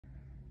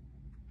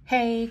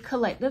Hey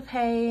collective,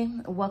 hey,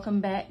 welcome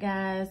back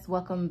guys,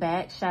 welcome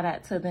back. Shout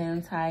out to the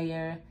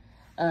entire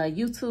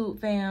YouTube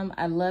fam.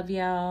 I love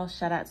y'all.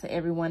 Shout out to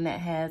everyone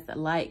that has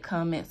liked,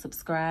 comment,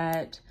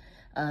 subscribed.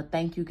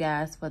 Thank you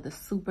guys for the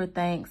super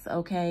thanks.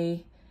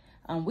 Okay,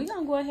 we're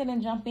gonna go ahead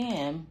and jump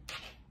in.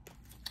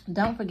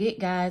 Don't forget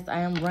guys,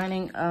 I am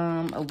running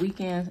a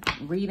weekend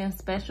reading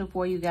special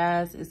for you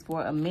guys. It's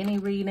for a mini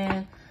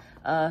reading.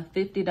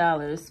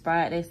 $50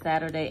 Friday,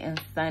 Saturday,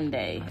 and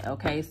Sunday.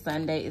 Okay,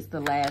 Sunday is the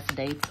last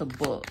day to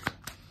book.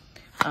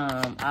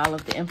 All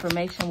of the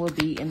information will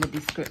be in the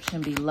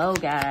description below,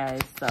 guys.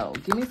 So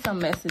give me some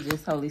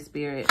messages, Holy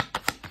Spirit,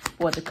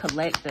 for the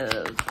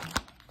collective.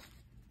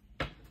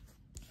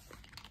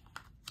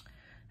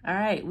 All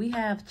right, we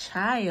have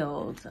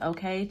child.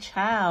 Okay,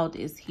 child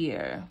is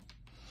here.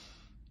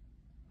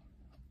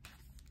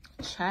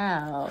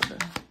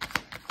 Child.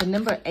 The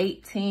number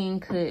 18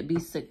 could be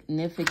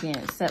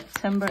significant.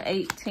 September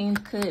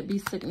 18th could be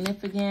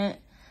significant.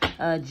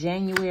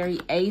 January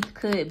 8th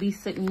could be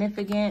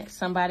significant.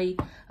 Somebody,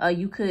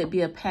 you could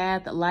be a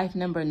path life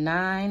number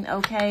 9,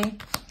 okay?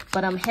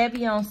 But I'm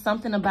heavy on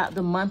something about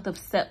the month of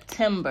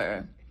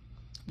September.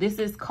 This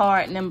is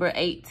card number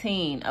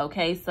 18,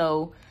 okay?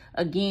 So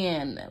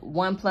again,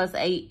 1 +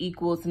 8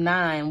 =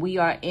 9. We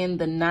are in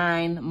the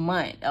 9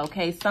 month,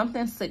 okay?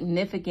 Something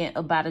significant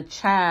about a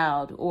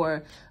child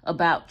or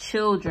about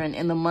children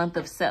in the month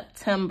of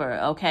September,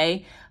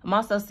 okay? I'm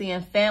also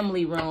seeing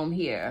family room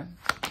here.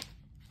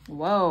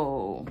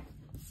 Whoa.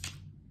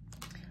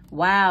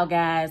 Wow,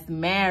 guys,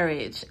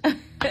 marriage.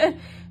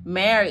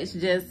 Marriage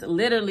just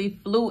literally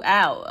flew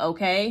out,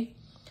 okay?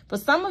 For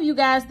some of you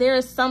guys, there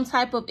is some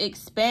type of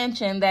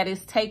expansion that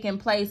is taking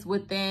place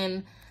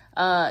within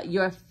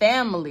your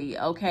family,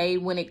 okay,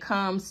 when it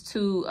comes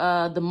to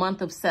the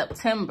month of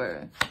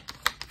September.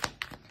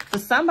 For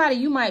somebody,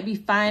 you might be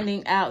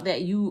finding out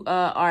that you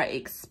are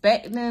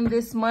expecting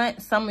this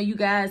month. Some of you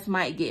guys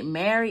might get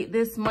married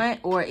this month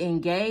or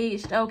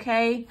engaged,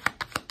 okay?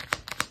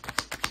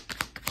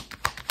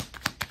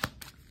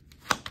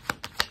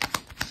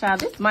 Child,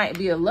 this might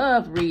be a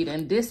love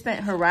reading.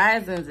 Distant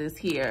horizons is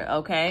here,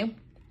 okay?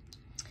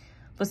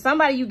 For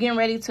somebody, you getting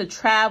ready to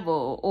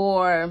travel,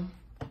 or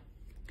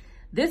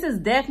this is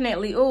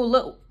definitely, oh,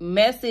 look,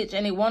 message,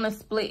 and they want to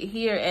split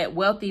here at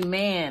wealthy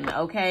man,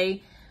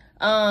 okay?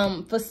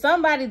 For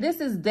somebody,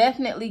 this is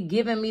definitely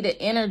giving me the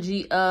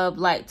energy of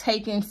like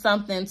taking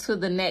something to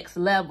the next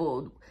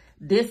level.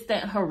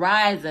 Distant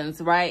horizons,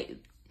 right?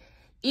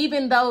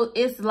 Even though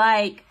it's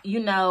like,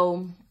 you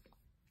know,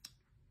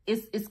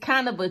 it's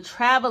kind of a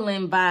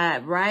traveling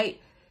vibe, right?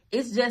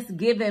 It's just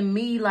giving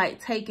me like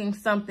taking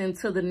something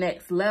to the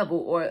next level.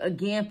 Or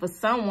again, for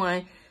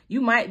someone,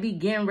 you might be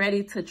getting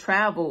ready to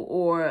travel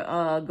or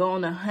go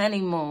on a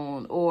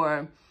honeymoon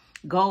or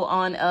go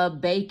on a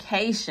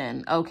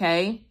vacation,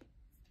 okay?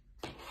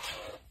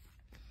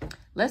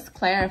 Let's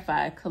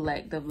clarify,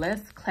 collective.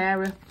 Let's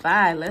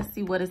clarify. Let's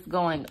see what is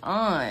going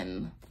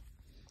on.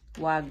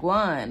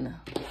 Wagwan.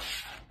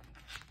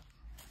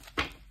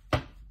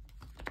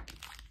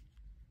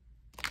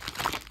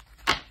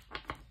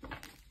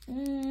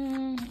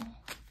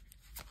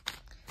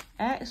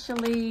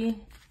 Actually,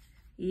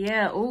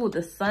 yeah, ooh,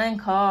 the Sun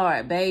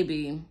card,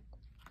 baby.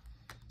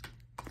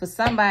 For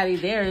somebody,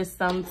 there is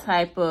some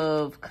type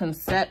of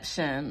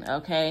conception,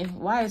 okay?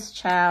 Why is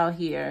child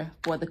here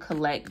for the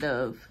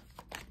collective?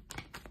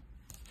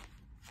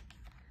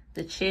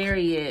 The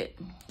Chariot.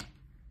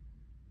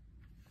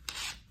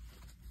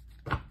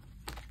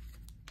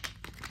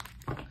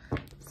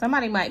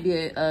 Somebody might be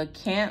a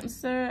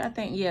Cancer, I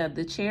think. Yeah,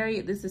 the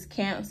Chariot, this is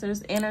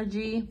Cancer's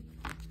energy.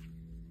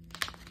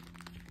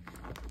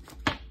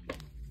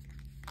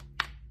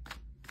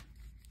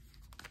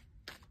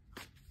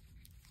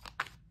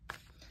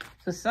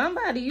 For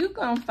somebody, you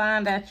gonna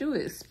find out you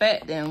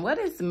expecting. What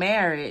is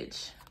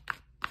marriage?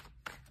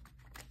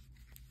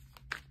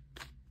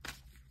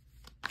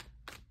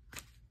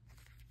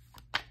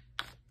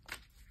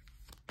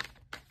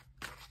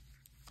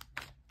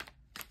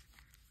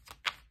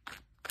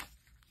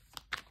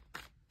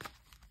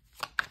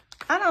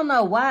 I don't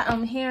know why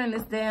I'm hearing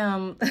this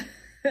damn,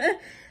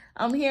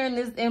 I'm hearing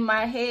this in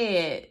my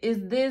head. Is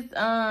this,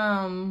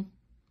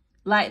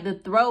 like the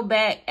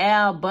throwback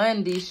Al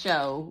Bundy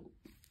show?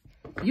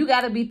 You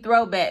got to be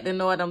throwback to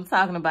know what I'm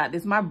talking about.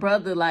 This, my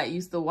brother, like,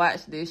 used to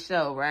watch this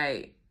show,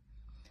 right?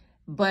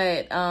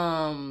 But,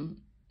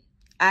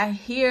 I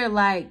hear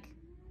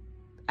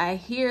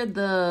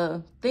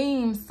the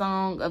theme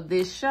song of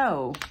this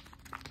show.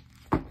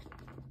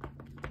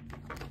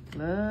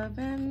 Love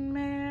and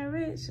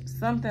marriage,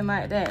 something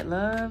like that.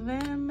 Love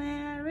and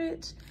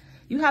marriage.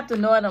 You have to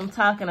know what I'm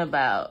talking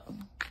about.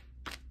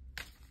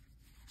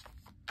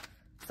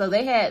 So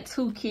they had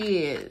 2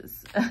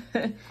 kids.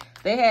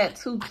 They had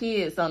 2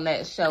 kids on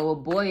that show, a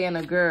boy and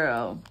a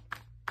girl.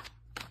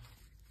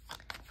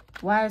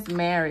 Why is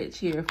marriage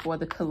here for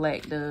the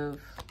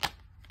collective?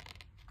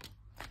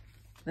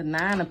 The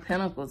 9 of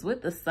Pentacles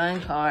with the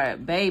Sun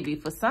card, baby.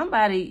 For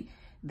somebody,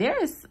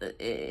 there is...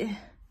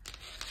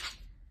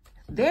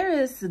 There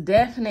is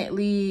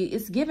definitely,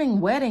 it's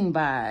giving wedding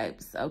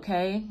vibes,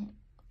 okay?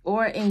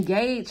 Or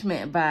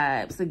engagement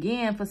vibes.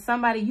 Again, for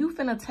somebody, you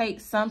finna take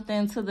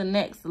something to the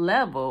next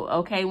level,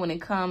 okay? When it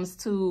comes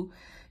to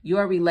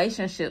your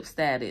relationship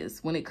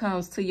status, when it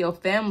comes to your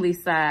family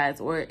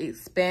size or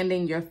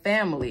expanding your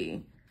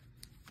family.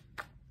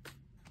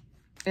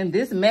 And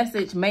this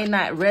message may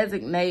not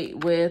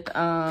resonate with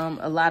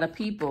a lot of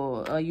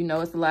people. You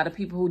know, it's a lot of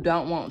people who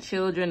don't want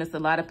children. It's a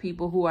lot of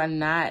people who are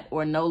not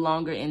or no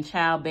longer in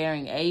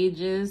childbearing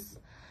ages.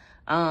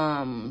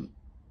 So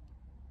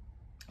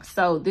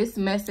this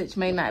message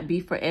may not be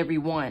for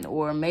everyone,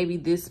 or maybe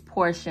this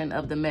portion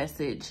of the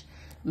message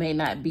may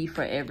not be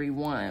for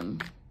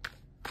everyone.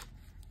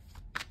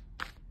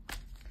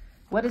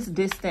 What is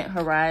distant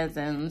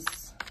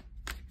horizons?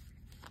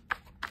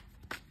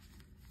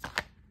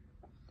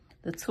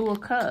 The Two of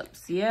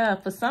Cups. Yeah,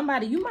 for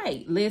somebody, you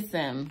might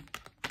listen.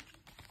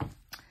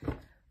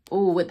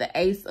 Oh, with the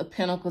Ace of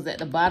Pentacles at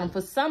the bottom.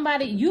 For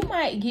somebody, you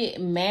might get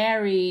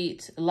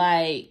married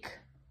like...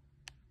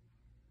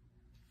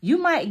 You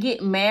might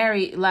get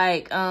married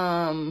like,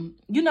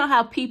 you know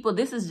how people,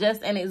 this is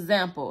just an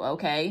example,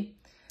 okay?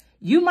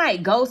 You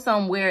might go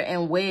somewhere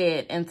and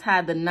wed and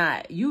tie the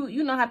knot.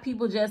 You know how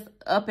people just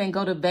up and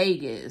go to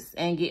Vegas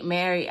and get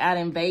married out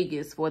in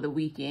Vegas for the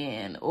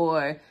weekend.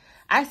 Or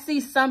I see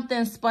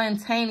something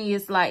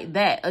spontaneous like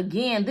that.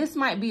 Again, this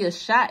might be a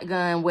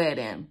shotgun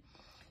wedding.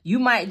 You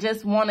might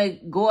just want to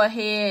go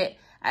ahead.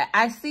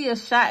 I see a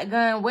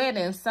shotgun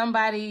wedding,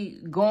 somebody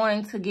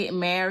going to get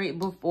married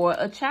before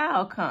a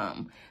child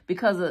come,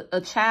 because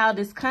a child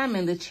is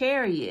coming, the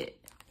Chariot.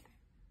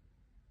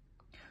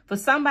 For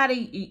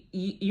somebody,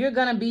 you're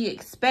going to be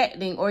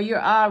expecting, or you're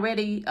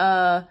already,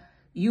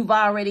 you've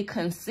already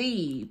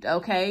conceived,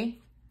 okay?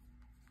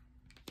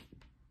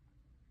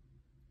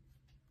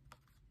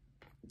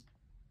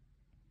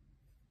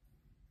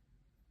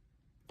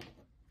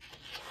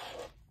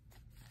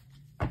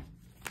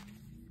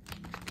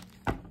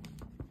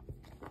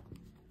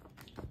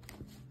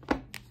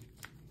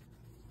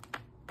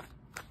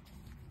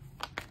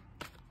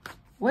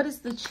 What is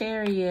the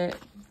Chariot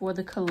for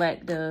the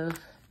collective?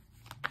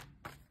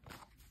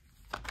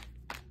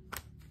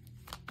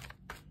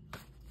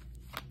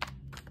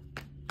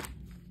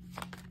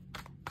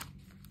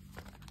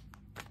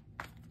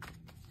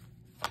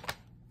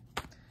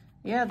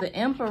 Yeah, the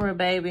Emperor,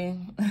 baby.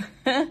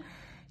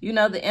 You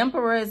know, the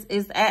Emperor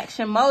is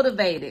action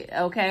motivated,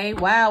 okay?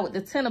 Wow, with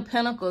the Ten of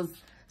Pentacles,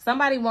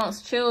 somebody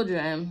wants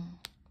children.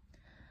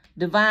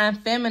 Divine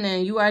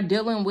Feminine, you are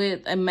dealing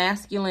with a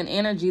masculine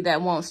energy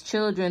that wants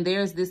children.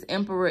 There's this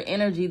Emperor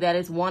energy that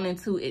is wanting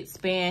to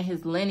expand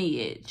his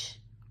lineage,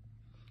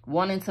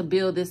 wanting to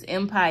build this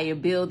empire,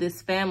 build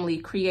this family,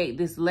 create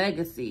this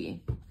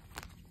legacy.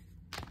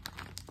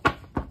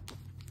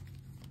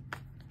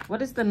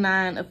 What is the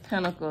Nine of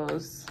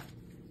Pentacles?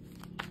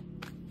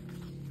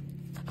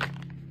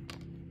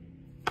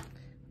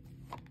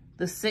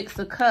 The Six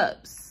of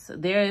Cups.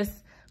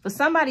 For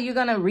somebody, you're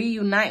going to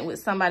reunite with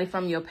somebody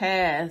from your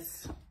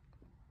past.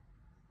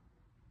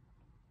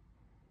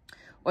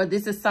 Or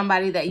this is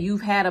somebody that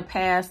you've had a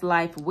past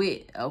life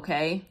with,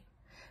 okay?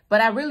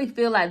 But I really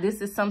feel like this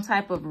is some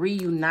type of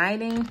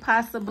reuniting,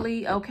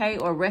 possibly, okay?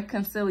 Or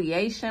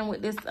reconciliation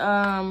with this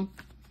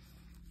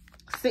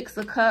Six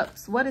of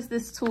Cups. What is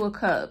this Two of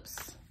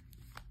Cups?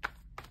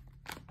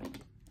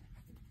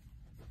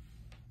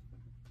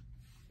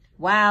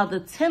 Wow, the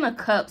Ten of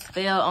Cups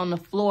fell on the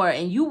floor,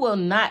 and you will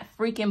not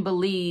freaking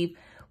believe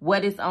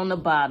what is on the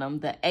bottom.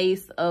 The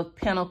Ace of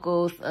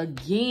Pentacles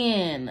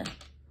again.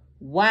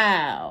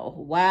 Wow,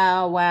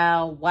 wow,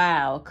 wow,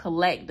 wow.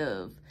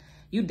 Collective.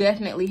 You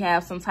definitely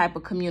have some type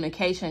of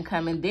communication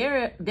coming.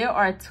 There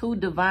are two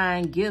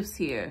divine gifts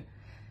here.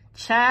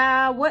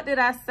 Child, what did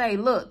I say?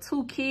 Look,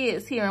 two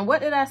kids here. And what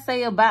did I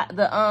say about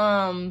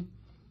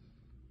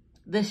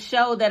the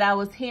show that I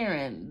was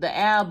hearing, the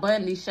Al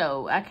Bundy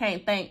show? I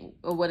can't think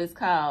of what it's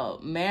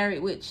called,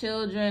 Married with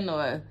Children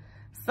or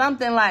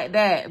something like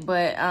that.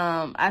 But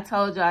I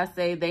told you, I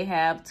say they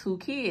have two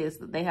kids.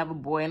 They have a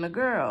boy and a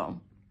girl.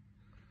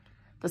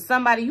 For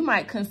somebody, you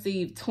might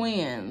conceive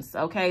twins,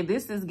 okay?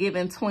 This is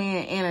giving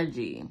twin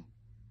energy.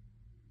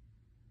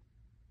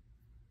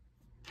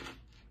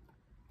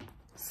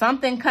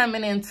 Something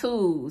coming in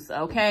twos,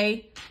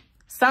 okay?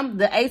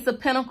 The Ace of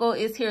Pentacles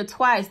is here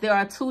twice. There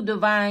are two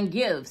divine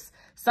gifts.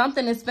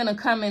 Something is finna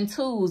come in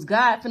twos.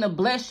 God finna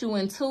bless you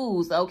in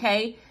twos,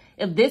 okay?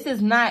 If this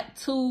is not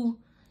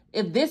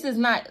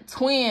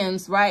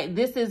twins, right?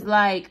 This is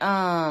like,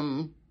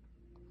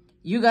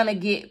 you're gonna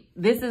get,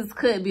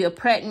 could be a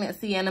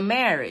pregnancy and a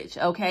marriage,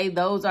 okay?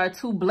 Those are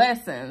two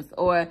blessings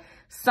or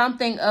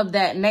something of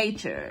that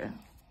nature.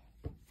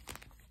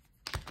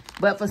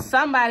 But for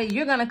somebody,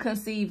 you're gonna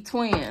conceive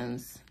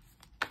twins.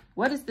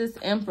 What is this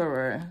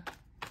Emperor?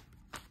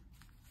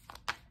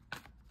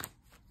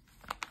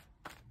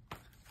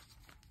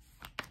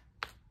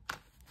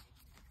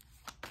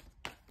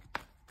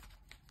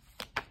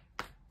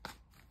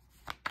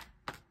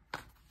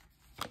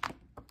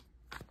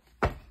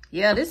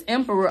 Yeah, this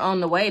Emperor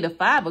on the way. The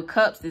 5 of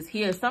Cups is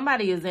here.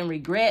 Somebody is in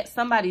regret.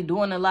 Somebody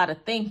doing a lot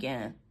of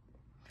thinking.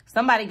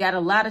 Somebody got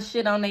a lot of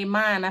shit on their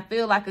mind. I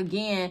feel like,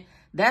 again,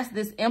 that's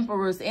this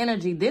Emperor's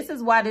energy. This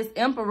is why this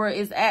Emperor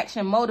is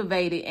action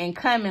motivated and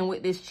coming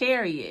with this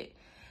Chariot.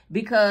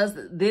 Because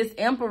this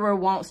Emperor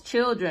wants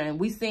children.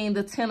 We seen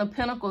the 10 of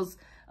Pentacles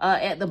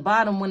at the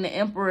bottom when the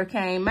Emperor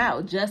came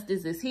out.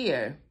 Justice is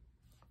here.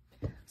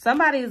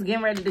 Somebody is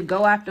getting ready to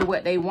go after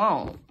what they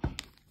want.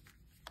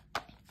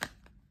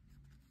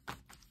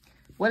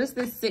 What is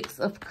this 6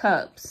 of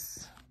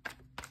Cups?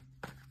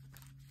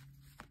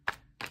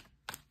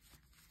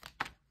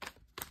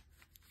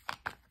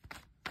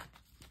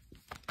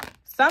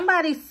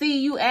 Somebody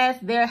see you as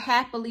their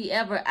happily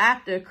ever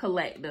after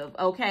collective,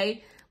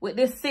 okay? With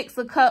this 6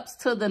 of Cups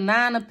to the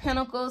 9 of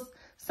Pentacles,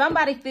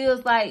 somebody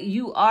feels like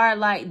you are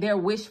like their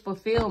wish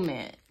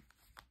fulfillment.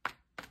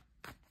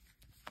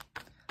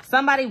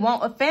 Somebody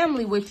want a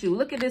family with you.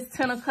 Look at this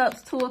 10 of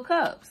Cups, 2 of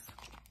Cups.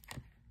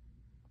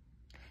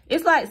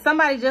 It's like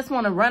somebody just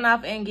want to run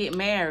off and get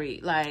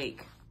married.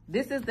 Like,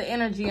 this is the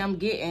energy I'm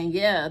getting.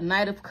 Yeah,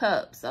 Knight of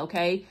Cups,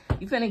 okay?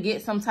 You finna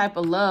get some type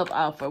of love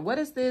offer. What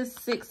is this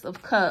 6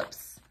 of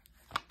Cups?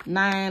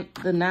 The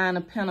 9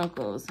 of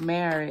Pentacles,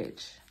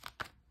 marriage.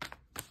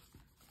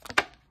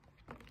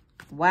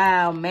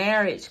 Wow,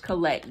 marriage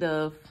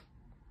collective.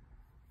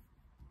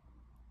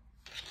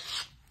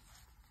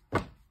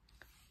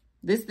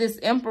 This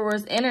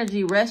Emperor's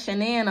energy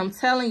rushing in. I'm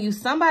telling you,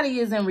 somebody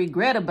is in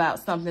regret about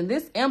something.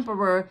 This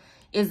Emperor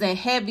is in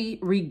heavy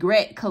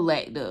regret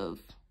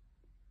collective.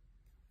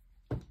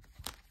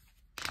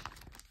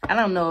 I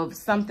don't know if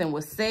something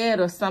was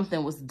said or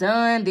something was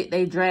done. Did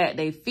they drag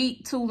their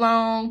feet too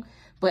long?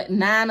 But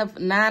 9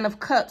 of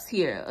Cups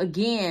here.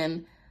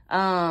 Again,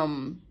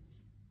 I'm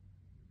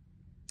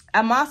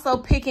also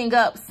picking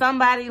up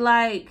somebody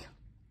like...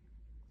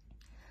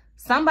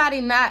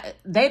 Somebody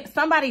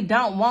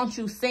don't want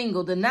you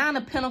single. The 9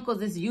 of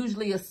Pentacles is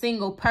usually a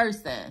single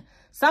person.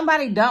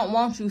 Somebody don't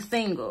want you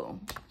single.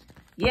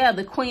 Yeah,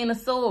 the Queen of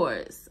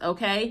Swords,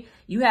 okay?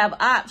 You have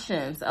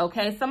options,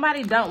 okay?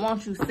 Somebody don't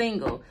want you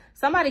single.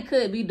 Somebody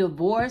could be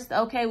divorced,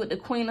 okay, with the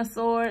Queen of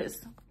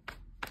Swords.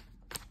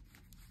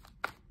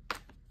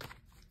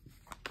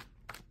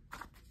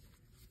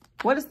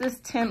 What is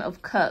this 10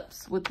 of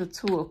Cups with the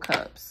 2 of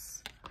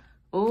Cups?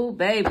 Oh,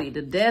 baby,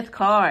 the Death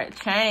card,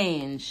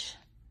 change.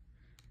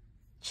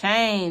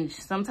 Change,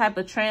 some type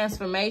of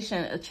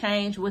transformation, a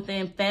change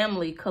within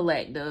family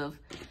collective.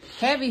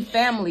 Heavy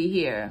family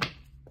here.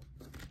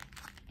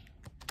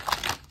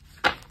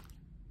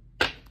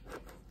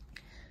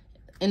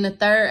 In the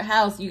 3rd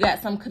house, you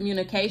got some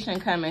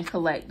communication coming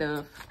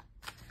collective.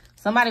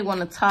 Somebody want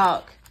to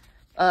talk.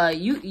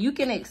 You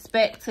can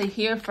expect to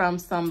hear from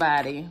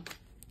somebody.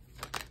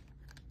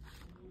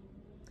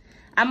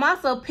 I'm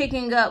also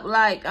picking up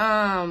like,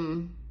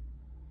 I'm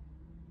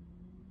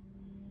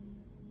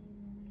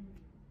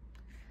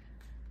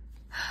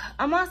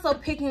also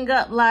picking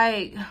up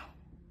like,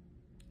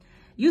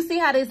 you see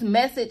how this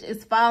message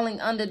is falling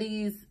under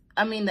these,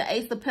 the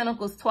Ace of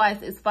Pentacles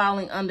twice is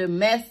falling under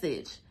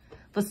message.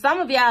 For some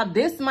of y'all,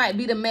 this might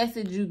be the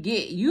message you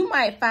get. You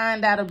might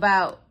find out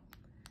about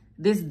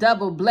this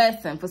double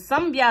blessing. For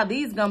some of y'all,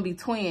 these gonna be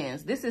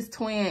twins. This is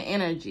twin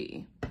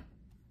energy.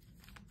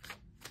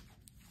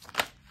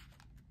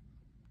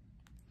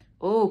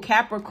 Oh,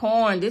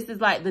 Capricorn, this is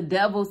like the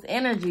devil's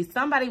energy.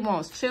 Somebody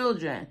wants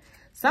children.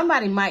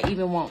 Somebody might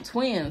even want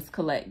twins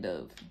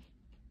collective.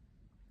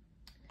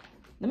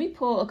 Let me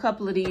pull a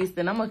couple of these,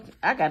 then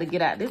I gotta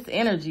get out this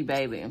energy,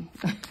 baby.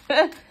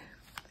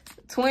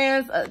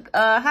 Twins,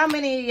 how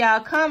many of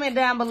y'all comment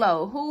down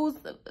below?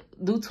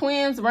 Do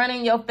twins run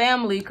in your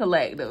family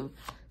collective?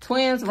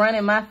 Twins run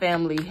in my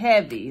family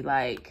heavy.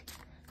 Like,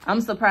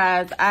 I'm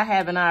surprised I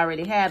haven't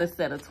already had a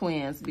set of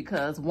twins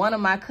because one of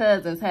my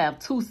cousins have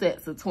 2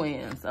 sets of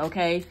twins,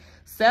 okay?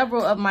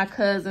 Several of my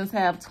cousins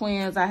have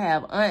twins. I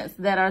have aunts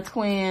that are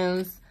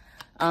twins,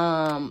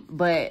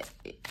 but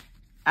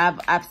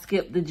I've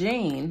skipped the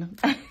gene.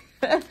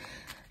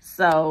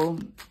 So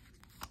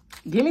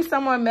give me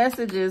some more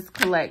messages,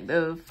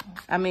 collective.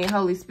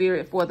 Holy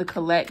Spirit, for the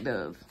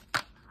collective.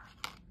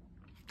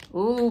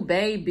 Ooh,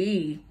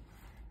 baby.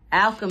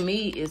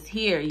 Alchemy is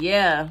here.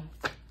 Yeah.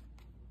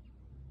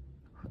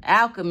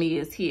 Alchemy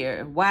is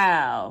here.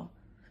 Wow.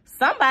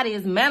 Somebody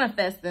is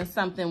manifesting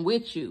something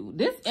with you.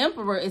 This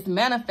Emperor is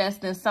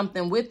manifesting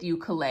something with you,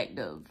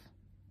 collective.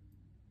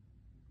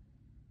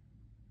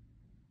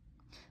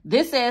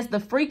 This says the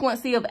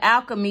frequency of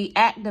alchemy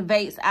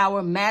activates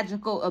our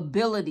magical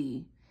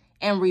ability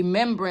and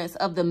remembrance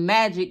of the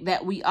magic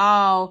that we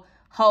all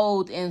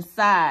hold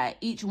inside.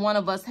 Each one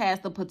of us has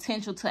the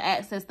potential to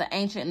access the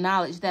ancient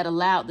knowledge that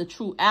allowed the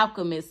true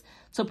alchemists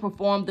to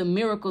perform the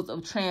miracles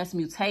of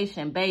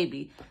transmutation,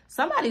 baby.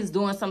 Somebody's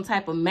doing some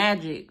type of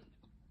magic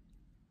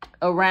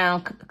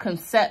around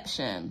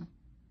conception.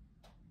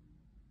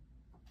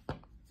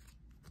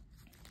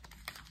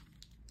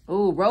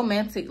 Ooh,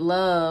 romantic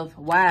love.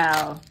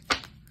 Wow.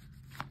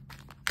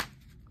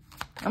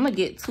 I'm going to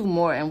get 2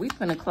 more and we're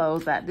going to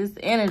close out this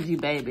energy,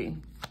 baby.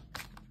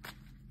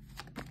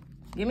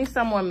 Give me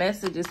some more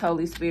messages,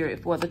 Holy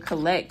Spirit, for the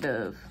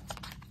collective.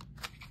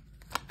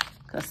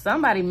 Because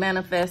somebody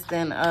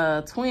manifesting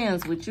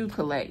twins with you,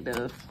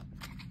 collective.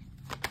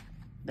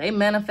 They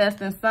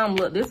manifesting some.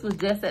 Look, this was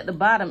just at the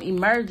bottom.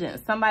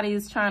 Emergent. Somebody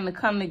is trying to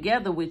come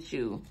together with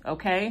you,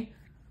 okay?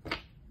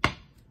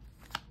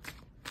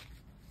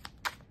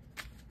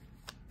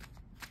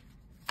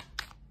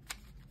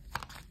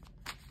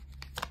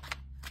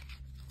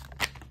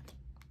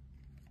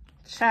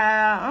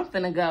 Child, I'm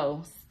finna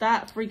go.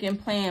 Stop freaking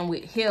playing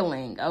with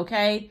healing,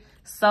 okay?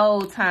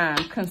 Soul time.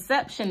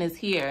 Conception is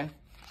here.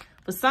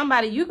 For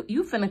somebody,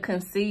 you finna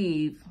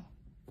conceive.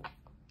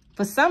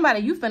 For somebody,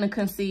 you finna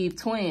conceive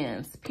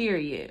twins,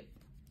 period.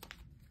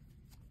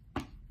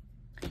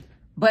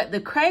 But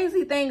the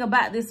crazy thing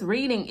about this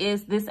reading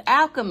is this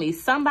alchemy.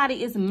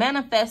 Somebody is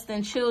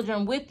manifesting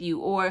children with you,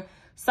 or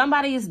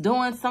somebody is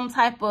doing some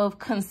type of...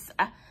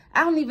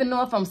 I don't even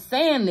know if I'm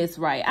saying this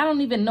right. I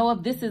don't even know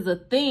if this is a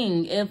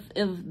thing, if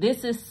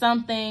this is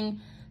something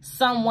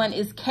someone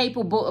is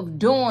capable of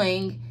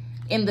doing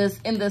in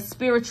the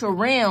spiritual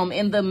realm,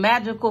 in the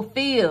magical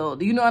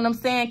field. You know what I'm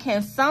saying?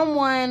 Can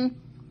someone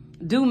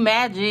do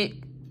magic,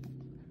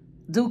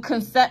 do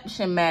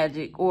conception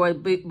magic,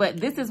 but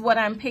this is what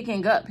I'm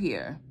picking up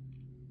here.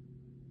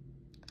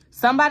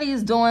 Somebody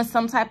is doing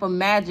some type of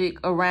magic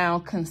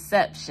around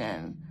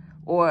conception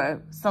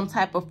or some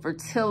type of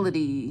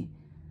fertility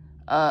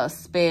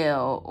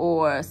spell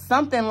or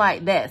something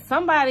like that.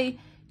 Somebody,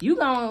 you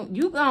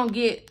gonna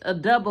get a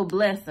double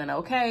blessing,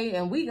 okay?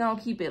 And we gonna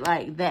keep it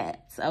like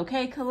that,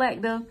 okay,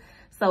 collective?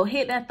 So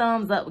hit that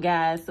thumbs up,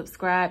 guys.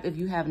 Subscribe if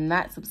you have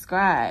not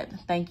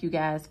subscribed. Thank you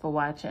guys for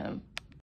watching.